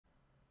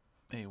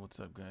Hey, what's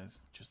up guys?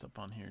 Just up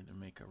on here to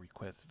make a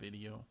request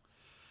video.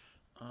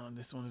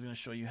 This one is going to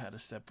show you how to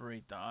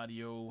separate the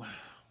audio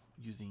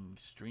using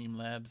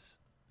Streamlabs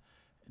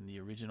and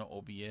the original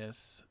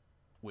OBS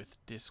with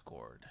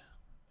Discord.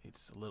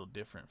 It's a little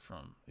different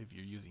from if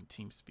you're using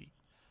TeamSpeak.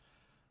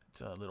 It's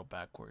a little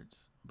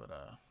backwards, but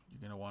you're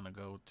going to want to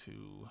go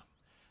to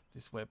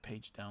this web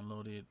page,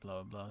 download it,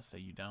 blah blah, say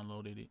you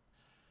downloaded it,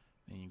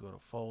 then you go to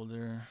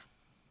folder.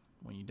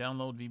 When you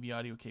download VB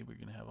audio cable,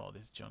 you're going to have all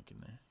this junk in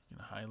there. You're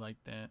going to highlight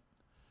that,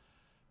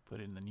 put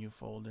it in the new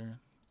folder,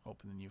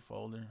 open the new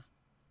folder,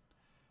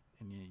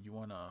 and you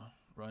want to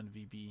run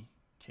VB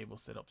cable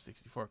setup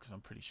 64 because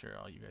I'm pretty sure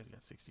all you guys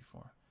got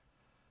 64.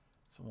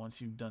 So once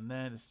you've done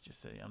that, it's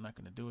just say I'm not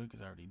going to do it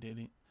because I already did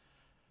it.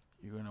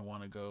 You're going to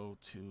want to go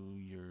to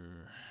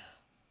your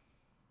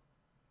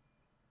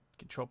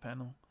control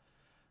panel,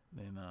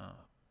 then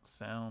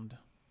sound,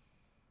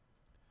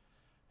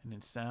 and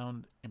then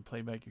sound and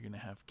playback. You're going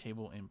to have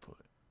cable input.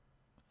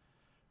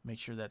 Make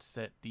sure that's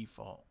set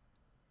default,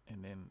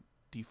 and then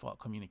default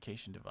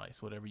communication device,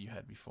 whatever you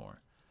had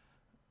before.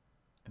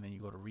 And then you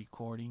go to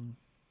recording.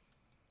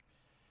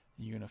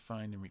 You're going to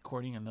find in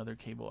recording another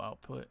cable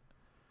output.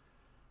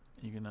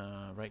 You're going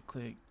to right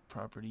click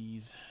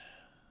properties.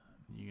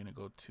 You're going to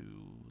go to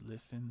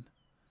listen.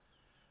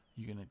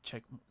 You're going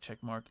to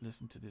check mark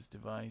listen to this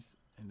device,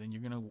 and then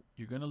you're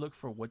going to look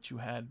for what you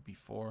had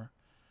before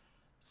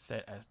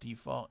set as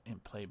default in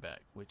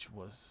playback, which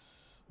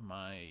was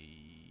my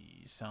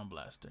Sound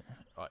Blaster.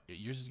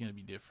 Yours is going to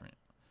be different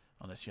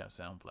unless you have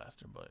Sound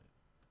Blaster, but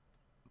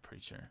I'm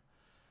pretty sure.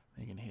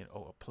 Then you're going to hit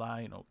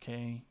apply and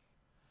OK.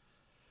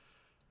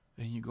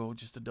 Then you go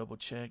just to double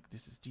check.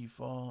 This is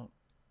default.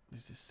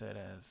 This is set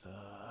as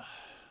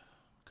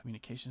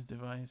communications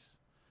device.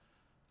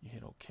 You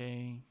hit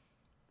OK.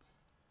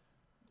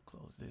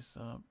 Close this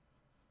up.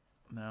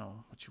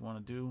 Now what you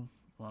want to do, you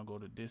want to go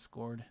to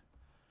Discord.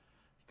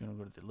 You're going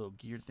to go to the little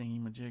gear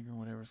thingy majigger,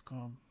 whatever it's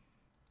called.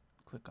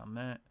 Click on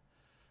that.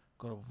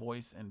 Go to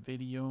voice and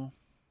video.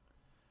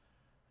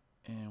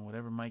 And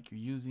whatever mic you're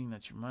using,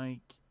 that's your mic.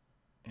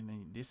 And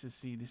then this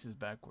is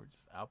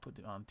backwards.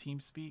 Output on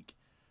TeamSpeak,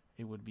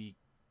 it would be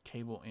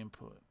cable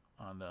input.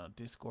 On the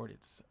Discord,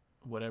 it's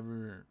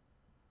whatever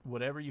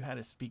you had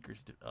as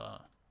speakers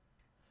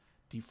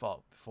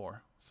default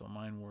before. So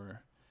mine were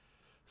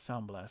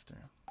Sound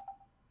Blaster.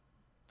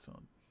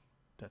 So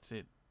that's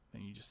it.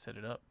 Then you just set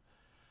it up.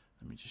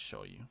 Let me just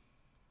show you.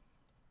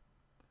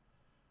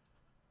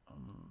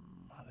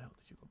 How the hell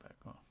did you go back?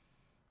 Oh.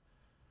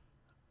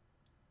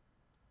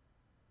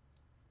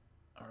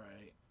 All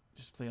right,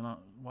 just play along.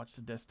 Watch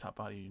the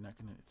desktop audio.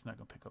 It's not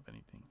gonna pick up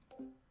anything.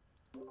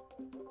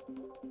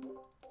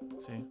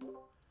 See?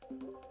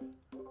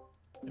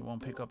 It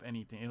won't pick up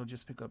anything. It'll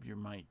just pick up your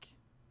mic.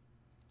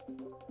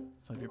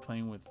 So if you're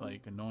playing with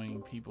like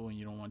annoying people and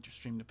you don't want your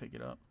stream to pick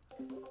it up,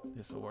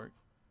 this will work.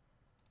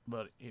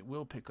 But it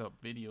will pick up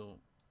video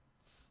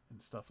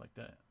and stuff like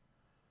that.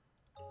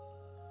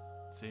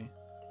 See?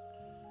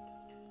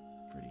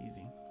 Pretty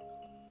easy.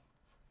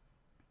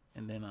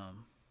 And then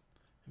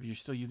if you're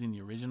still using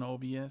the original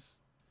OBS,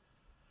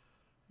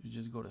 you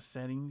just go to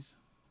settings,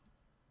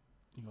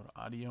 you go to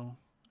audio,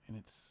 and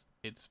it's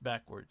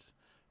backwards.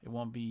 It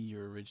won't be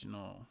your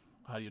original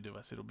audio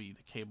device. It'll be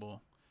the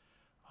cable,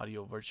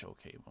 audio virtual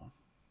cable.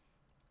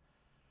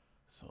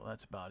 So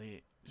that's about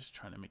it. Just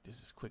trying to make this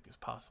as quick as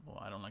possible.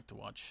 I don't like to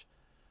watch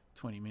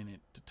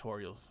 20-minute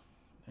tutorials,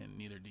 and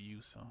neither do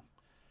you, so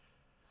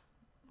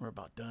we're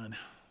about done.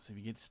 So if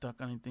you get stuck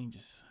on anything,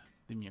 just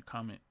leave me a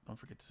comment. Don't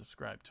forget to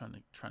subscribe.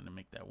 Trying to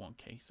make that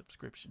 1K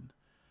subscription.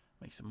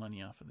 Make some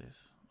money off of this.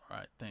 All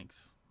right,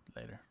 thanks.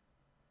 Later.